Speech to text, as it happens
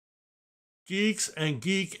Geeks and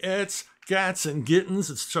geekettes, gats and gittens.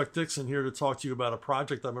 It's Chuck Dixon here to talk to you about a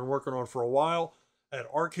project I've been working on for a while at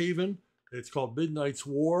Arkhaven. It's called Midnight's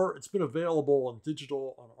War. It's been available on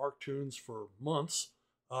digital on ArcTunes for months,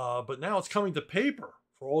 but now it's coming to paper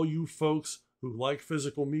for all you folks who like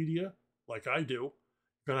physical media, like I do.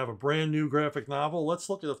 We're going to have a brand new graphic novel. Let's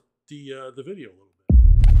look at the video a little bit.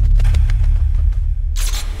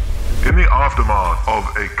 In the aftermath of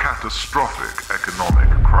a catastrophic economic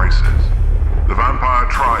crisis, the vampire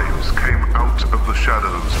tribes came out of the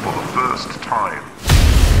shadows for the first time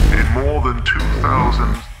in more than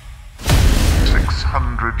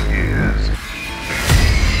 2,600 years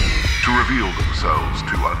to reveal themselves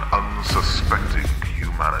to an unsuspecting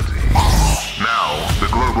humanity. Now, the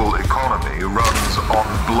global economy runs on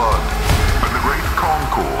blood, and the Great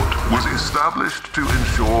Concord was established to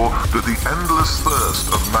ensure that the endless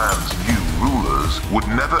thirst of man's new rulers would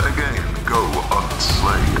never again go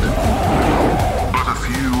unslaked. But a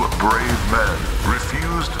few brave men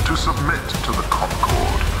refused to submit to the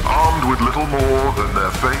Concord, armed with little more than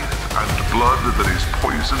their faith and blood that is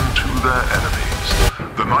poison to their enemies.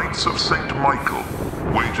 The Knights of St. Michael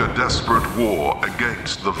wage a desperate war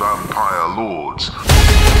against the vampire lords.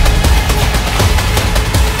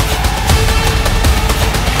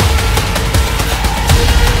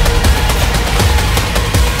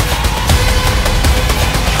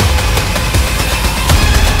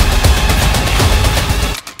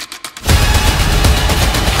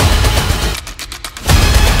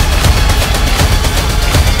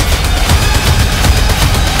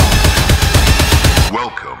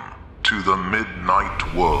 To the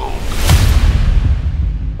Midnight World.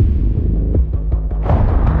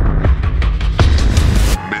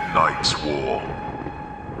 Midnight's War.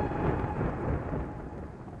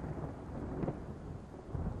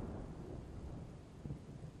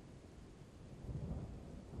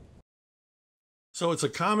 So it's a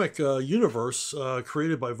comic universe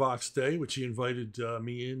created by Vox Day, which he invited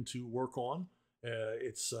me in to work on.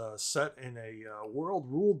 It's set in a world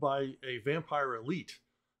ruled by a vampire elite.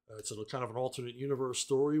 It's a kind of an alternate universe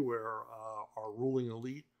story where our ruling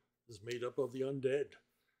elite is made up of the undead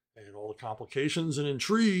and all the complications and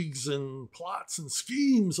intrigues and plots and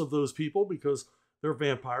schemes of those people, because they're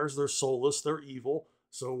vampires, they're soulless, they're evil,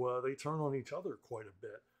 so they turn on each other quite a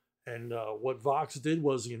bit. And what Vox did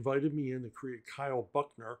was he invited me in to create Kyle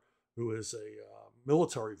Buckner, who is a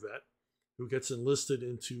military vet who gets enlisted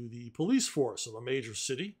into the police force of a major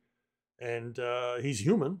city, and he's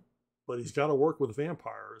human, but he's got to work with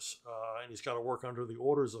vampires, and he's got to work under the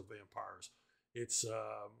orders of vampires. It's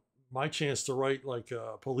my chance to write like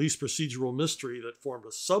a police procedural mystery that formed a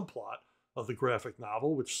subplot of the graphic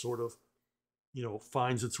novel, which sort of,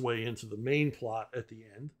 finds its way into the main plot at the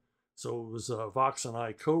end. So it was Vox and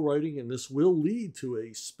I co-writing, and this will lead to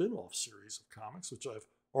a spin-off series of comics, which I've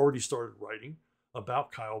already started writing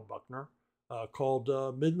about Kyle Buckner, called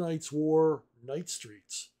Midnight's War Night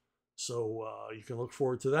Streets. So you can look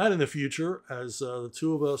forward to that in the future as the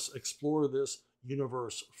two of us explore this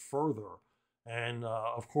universe further. And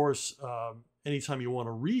of course, anytime you want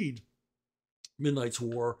to read Midnight's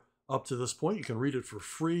War up to this point, you can read it for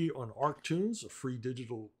free on ArcTunes, a free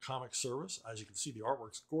digital comic service. As you can see, the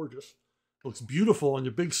artwork's gorgeous. It looks beautiful on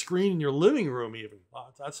your big screen in your living room even.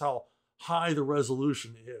 That's how high the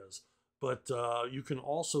resolution is. But you can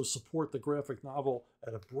also support the graphic novel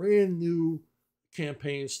at a brand new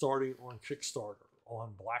campaign starting on Kickstarter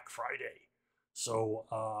on Black Friday. So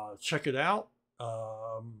check it out.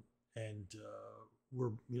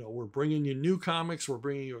 We're bringing you new comics. We're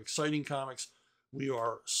bringing you exciting comics. We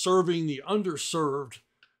are serving the underserved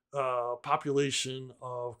population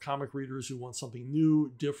of comic readers who want something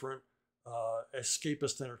new, different,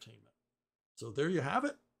 escapist entertainment. So there you have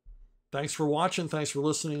it. Thanks for watching. Thanks for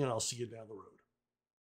listening, and I'll see you down the road.